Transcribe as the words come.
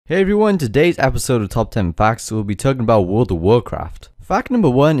Hey everyone, today's episode of Top 10 Facts we'll be talking about World of Warcraft. Fact number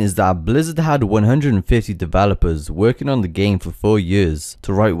 1 is that Blizzard had 150 developers working on the game for 4 years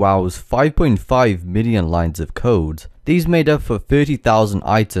to write WoW's 5.5 million lines of code. These made up for 30,000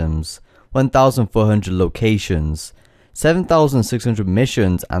 items, 1,400 locations, 7,600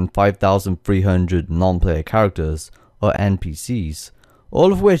 missions and 5,300 non-player characters, or NPCs,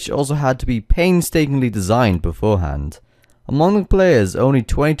 all of which also had to be painstakingly designed beforehand. Among the players, only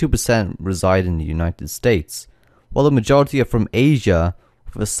 22% reside in the United States, while the majority are from Asia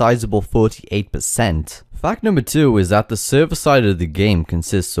with a sizable 48%. Fact number 2 is that the server side of the game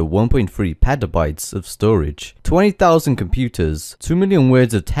consists of 1.3 petabytes of storage, 20,000 computers, 2 million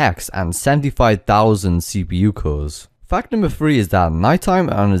words of text and 75,000 CPU cores. Fact number 3 is that nighttime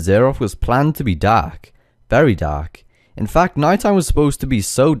on Azeroth was planned to be dark, very dark. In fact, nighttime was supposed to be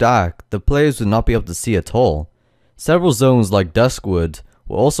so dark the players would not be able to see at all. Several zones like Duskwood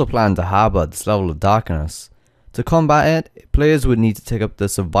were also planned to harbour this level of darkness. To combat it, players would need to take up the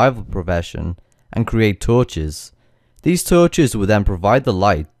survival profession and create torches. These torches would then provide the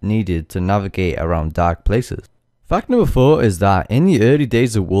light needed to navigate around dark places. Fact number 4 is that in the early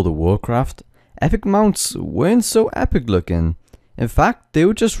days of World of Warcraft, epic mounts weren't so epic looking. In fact, they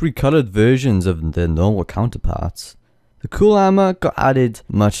were just recolored versions of their normal counterparts. The cool armor got added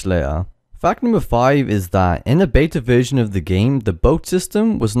much later. Fact number 5 is that in the beta version of the game, the boat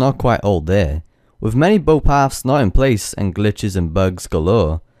system was not quite all there. With many boat paths not in place and glitches and bugs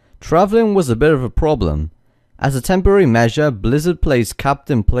galore, traveling was a bit of a problem. As a temporary measure, Blizzard placed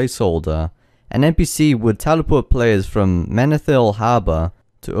Captain Placeholder. An NPC would teleport players from Menethil Harbor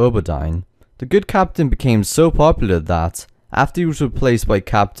to Oberdine. The good captain became so popular that, after he was replaced by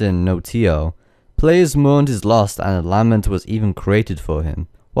Captain Notio, players mourned his loss and a lament was even created for him.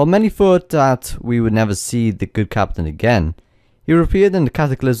 While many thought that we would never see the good captain again, he reappeared in the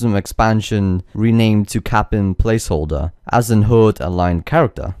Cataclysm expansion renamed to Captain Placeholder as an Horde-aligned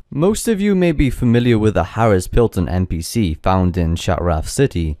character. Most of you may be familiar with the Harris Pilton NPC found in Shattrath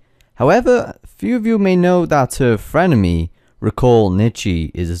City. However, few of you may know that her frenemy, Recall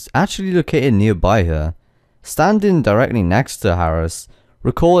Nietzsche, is actually located nearby her. Standing directly next to Harris,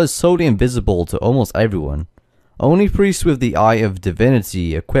 Recall is solely invisible to almost everyone. Only priests with the Eye of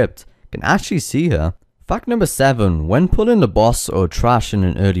Divinity equipped can actually see her. Fact number 7. When pulling a boss or trash in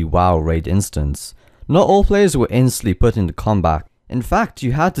an early WoW raid instance, not all players were instantly put into combat. In fact,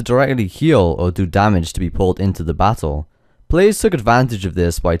 you had to directly heal or do damage to be pulled into the battle. Players took advantage of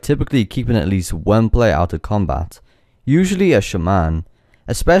this by typically keeping at least one player out of combat, usually a shaman,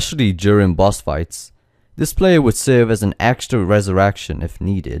 especially during boss fights. This player would serve as an extra resurrection if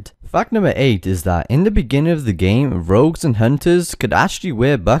needed. Fact number 8 is that in the beginning of the game, rogues and hunters could actually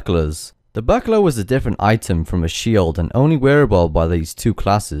wear bucklers. The buckler was a different item from a shield and only wearable by these two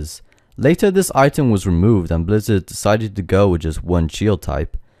classes. Later this item was removed and Blizzard decided to go with just one shield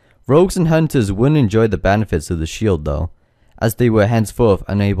type. Rogues and hunters wouldn't enjoy the benefits of the shield though, as they were henceforth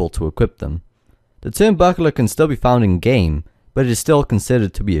unable to equip them. The term buckler can still be found in game, but it is still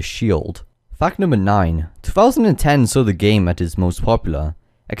considered to be a shield. Fact number 9. 2010 saw the game at its most popular,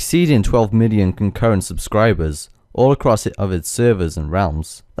 exceeding 12 million concurrent subscribers all across its servers and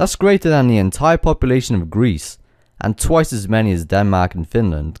realms. That's greater than the entire population of Greece, and twice as many as Denmark and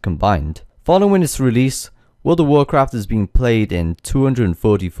Finland combined. Following its release, World of Warcraft is being played in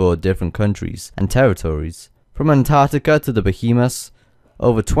 244 different countries and territories. From Antarctica to the Bahamas,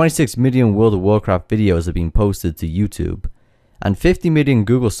 over 26 million World of Warcraft videos are being posted to YouTube, and 50 million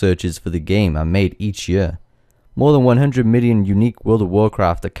Google searches for the game are made each year. More than 100 million unique World of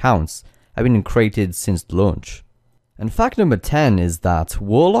Warcraft accounts have been created since launch. And fact number 10 is that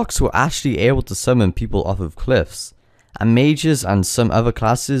warlocks were actually able to summon people off of cliffs, and mages and some other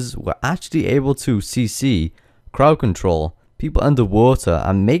classes were actually able to CC, crowd control, people underwater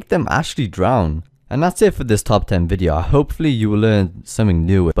and make them actually drown. And that's it for this top 10 video. Hopefully you will learn something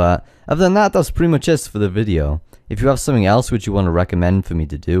new, but other than that, that's pretty much it for the video. If you have something else which you want to recommend for me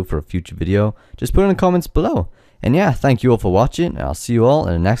to do for a future video, just put it in the comments below. And yeah, thank you all for watching, and I'll see you all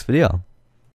in the next video.